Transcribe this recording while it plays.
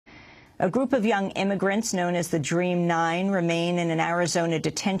A group of young immigrants known as the Dream Nine remain in an Arizona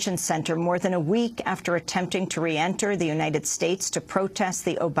detention center more than a week after attempting to re-enter the United States to protest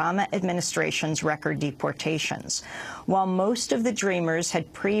the Obama administration's record deportations. While most of the Dreamers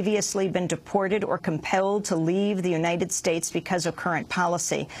had previously been deported or compelled to leave the United States because of current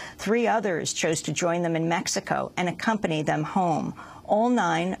policy, 3 others chose to join them in Mexico and accompany them home. All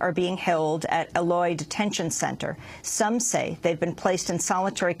 9 are being held at Eloy Detention Center. Some say they've been placed in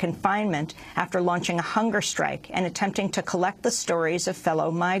solitary confinement after launching a hunger strike and attempting to collect the stories of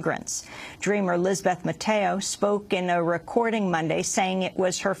fellow migrants. Dreamer Lisbeth Mateo spoke in a recording Monday saying it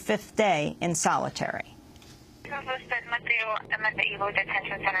was her 5th day in solitary. Lisbeth Mateo, I'm at the Eloy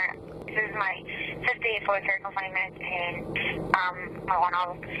Detention Center. This is my 5th day of solitary confinement, and I want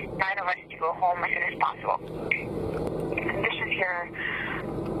all 9 of us to go home as soon as possible. Conditions here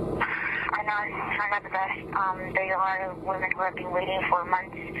are not the best. There are women who have been waiting for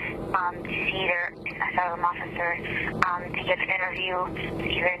months to see their asylum officer, to get an interview,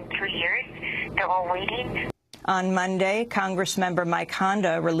 even 2 years. They're all waiting. On Monday, Congressmember Mike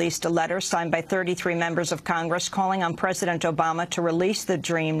Honda released a letter signed by 33 members of Congress calling on President Obama to release the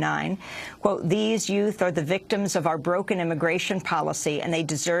Dream Nine. Quote, "These youth are the victims of our broken immigration policy, and they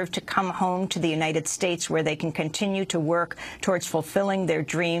deserve to come home to the United States where they can continue to work towards fulfilling their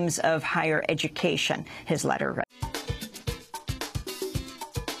dreams of higher education," his letter read.